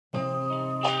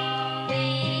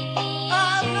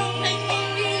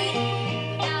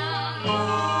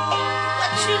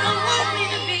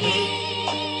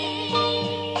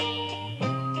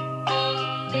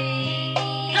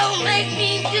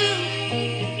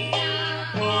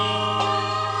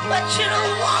want you to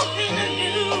want me to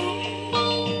do.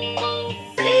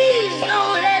 Please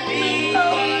don't let me go.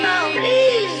 No,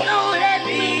 please don't let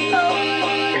me go.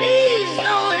 Please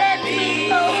don't let me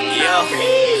go. No,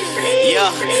 please, please, Yeah,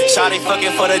 please. shawty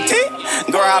fucking for the tip.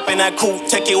 Girl, hop in that coupe,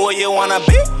 take you where you wanna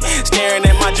be. Staring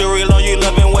at my jewelry on you,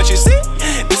 loving what you see.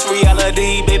 This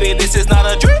reality, baby, this is not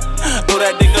a dream. Throw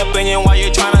that dick up in you while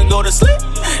you tryna go to sleep.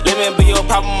 Let me be your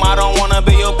problem, I don't wanna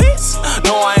be your piece.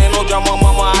 No, I ain't no drama,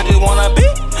 mama, I just wanna be.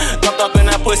 Jumped up in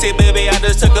that pussy, baby, I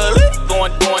just took a lick.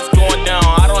 Going down,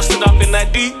 I don't sit up in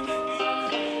that deep.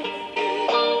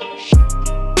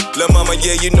 Lil' mama,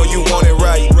 yeah, you know you want it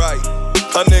right.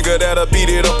 A nigga that'll beat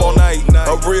it up all night.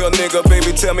 A real nigga,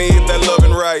 baby, tell me if that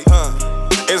loving right.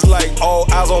 It's like all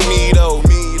eyes on me though.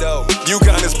 You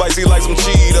kinda spicy like some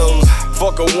Cheetos.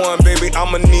 Fuck a one, baby,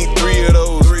 I'ma need 3 of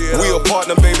those. We a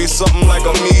partner, baby, something like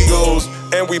amigos.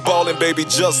 And we ballin', baby,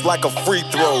 just like a free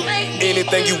throw.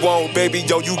 Anything you want, baby,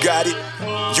 yo, you got it.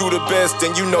 You the best,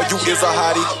 and you know you is a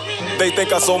hottie. They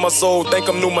think I sold my soul, think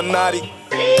I'm Numinati.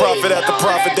 Profit after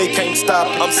profit, they can't stop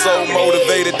it. I'm so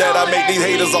motivated that I make these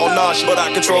haters all nauseous. But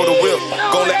I control the whip,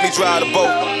 gon' let me drive the boat.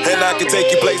 And I can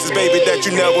take you places, baby, that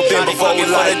you never been Shawty before. fucking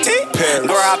for the Like tip. Paris.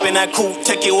 Girl, hop in that coupe,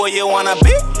 take you where you wanna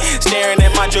be. Staring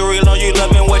at my jewelry on you,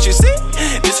 loving what you see.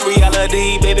 This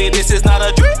reality, baby, this is not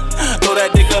a dream. Throw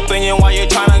that dick up in you while you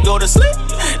tryna go to sleep.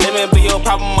 Let me be your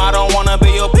problem, I don't wanna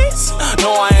be your piece.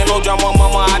 No, I ain't no drama,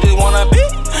 mama, I just wanna be.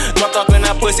 Jumped up in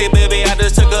that pussy, baby, I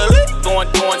just took a lick.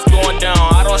 Going down,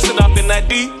 I don't sit up in that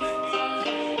deep.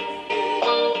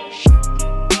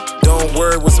 Don't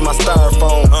worry, what's my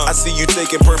styrofoam? I see you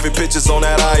taking perfect pictures on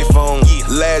that iPhone.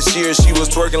 Last year she was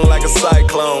twerking like a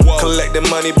cyclone. Collecting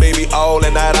money, baby, all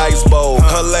in that ice bowl.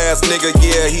 Her last nigga,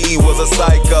 yeah, he was a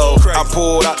psycho. I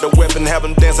pulled out the weapon, have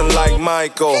him dancing like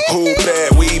Michael. Who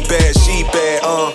bad? We bad, she bad,